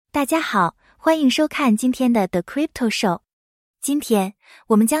大家好，欢迎收看今天的 The Crypto Show。今天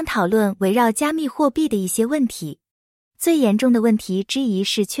我们将讨论围绕加密货币的一些问题。最严重的问题之一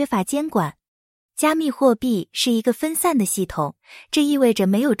是缺乏监管。加密货币是一个分散的系统，这意味着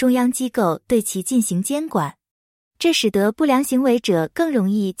没有中央机构对其进行监管。这使得不良行为者更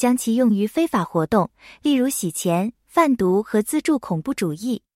容易将其用于非法活动，例如洗钱、贩毒和资助恐怖主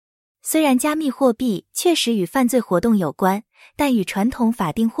义。虽然加密货币确实与犯罪活动有关，但与传统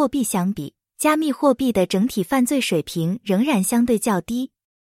法定货币相比，加密货币的整体犯罪水平仍然相对较低。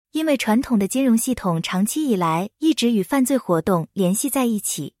因为传统的金融系统长期以来一直与犯罪活动联系在一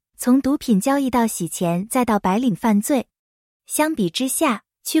起，从毒品交易到洗钱再到白领犯罪。相比之下，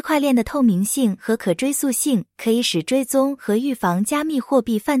区块链的透明性和可追溯性可以使追踪和预防加密货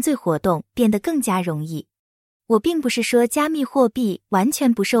币犯罪活动变得更加容易。我并不是说加密货币完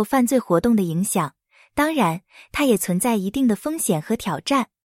全不受犯罪活动的影响，当然，它也存在一定的风险和挑战。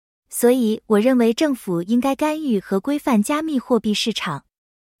所以，我认为政府应该干预和规范加密货币市场。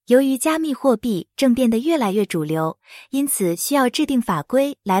由于加密货币正变得越来越主流，因此需要制定法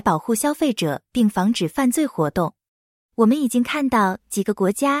规来保护消费者并防止犯罪活动。我们已经看到几个国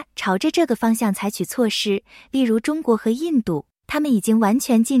家朝着这个方向采取措施，例如中国和印度，他们已经完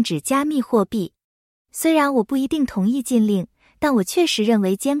全禁止加密货币。虽然我不一定同意禁令，但我确实认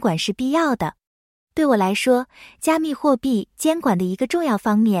为监管是必要的。对我来说，加密货币监管的一个重要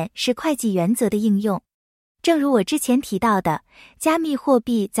方面是会计原则的应用。正如我之前提到的，加密货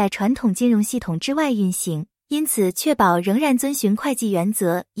币在传统金融系统之外运行，因此确保仍然遵循会计原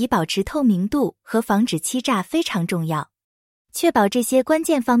则以保持透明度和防止欺诈非常重要。确保这些关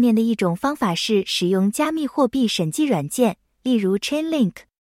键方面的一种方法是使用加密货币审计软件，例如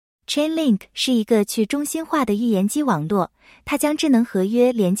Chainlink。Chainlink 是一个去中心化的预言机网络，它将智能合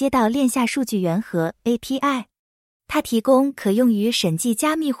约连接到链下数据源和 API。它提供可用于审计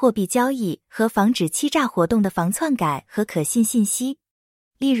加密货币交易和防止欺诈活动的防篡改和可信信息。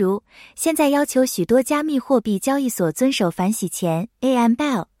例如，现在要求许多加密货币交易所遵守反洗钱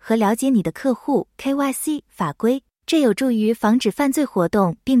AML 和了解你的客户 KYC 法规，这有助于防止犯罪活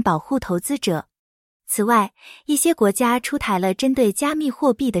动并保护投资者。此外，一些国家出台了针对加密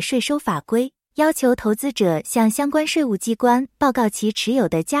货币的税收法规，要求投资者向相关税务机关报告其持有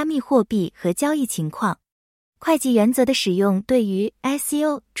的加密货币和交易情况。会计原则的使用对于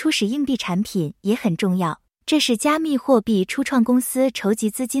ICO 初始硬币产品也很重要，这是加密货币初创公司筹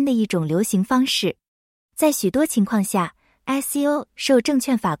集资金的一种流行方式。在许多情况下， ICO 受证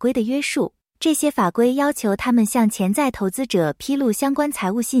券法规的约束，这些法规要求他们向潜在投资者披露相关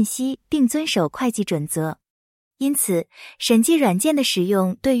财务信息并遵守会计准则。因此，审计软件的使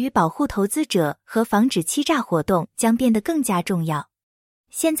用对于保护投资者和防止欺诈活动将变得更加重要。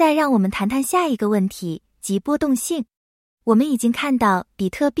现在让我们谈谈下一个问题，即波动性。我们已经看到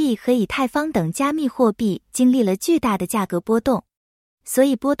比特币和以太坊等加密货币经历了巨大的价格波动，所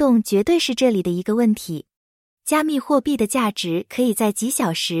以波动绝对是这里的一个问题。加密货币的价值可以在几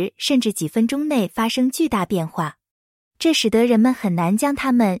小时甚至几分钟内发生巨大变化，这使得人们很难将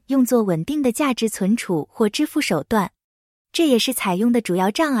它们用作稳定的价值存储或支付手段。这也是采用的主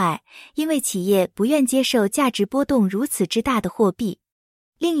要障碍，因为企业不愿接受价值波动如此之大的货币。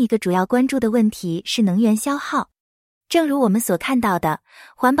另一个主要关注的问题是能源消耗。正如我们所看到的，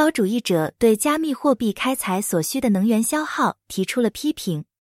环保主义者对加密货币开采所需的能源消耗提出了批评。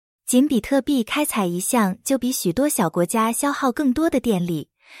仅比特币开采一项就比许多小国家消耗更多的电力，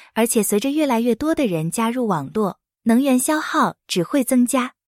而且随着越来越多的人加入网络，能源消耗只会增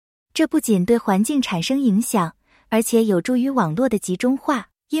加。这不仅对环境产生影响，而且有助于网络的集中化，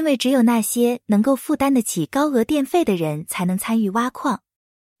因为只有那些能够负担得起高额电费的人才能参与挖矿。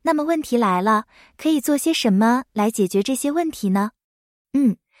那么问题来了，可以做些什么来解决这些问题呢？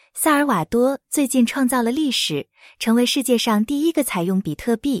萨尔瓦多最近创造了历史，成为世界上第一个采用比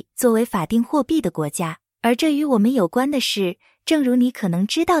特币作为法定货币的国家。而这与我们有关的是，正如你可能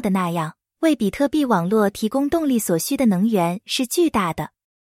知道的那样，为比特币网络提供动力所需的能源是巨大的。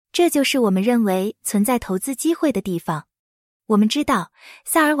这就是我们认为存在投资机会的地方。我们知道，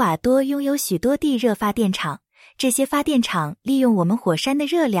萨尔瓦多拥有许多地热发电厂，这些发电厂利用我们火山的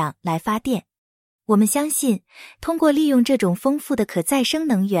热量来发电。我们相信，通过利用这种丰富的可再生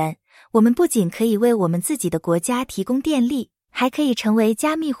能源，我们不仅可以为我们自己的国家提供电力，还可以成为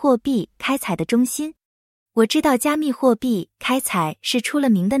加密货币开采的中心。我知道加密货币开采是出了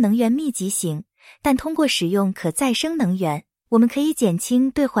名的能源密集型，但通过使用可再生能源，我们可以减轻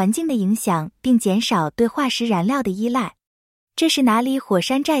对环境的影响，并减少对化石燃料的依赖。这是哪里火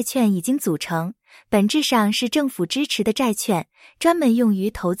山债券已经组成，本质上是政府支持的债券，专门用于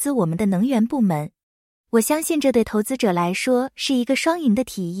投资我们的能源部门。我相信这对投资者来说是一个双赢的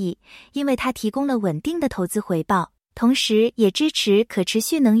提议，因为它提供了稳定的投资回报，同时也支持可持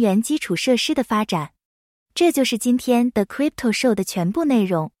续能源基础设施的发展。这就是今天的 Crypto Show 的全部内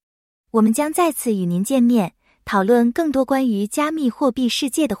容。我们将再次与您见面，讨论更多关于加密货币世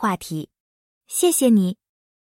界的话题。谢谢你。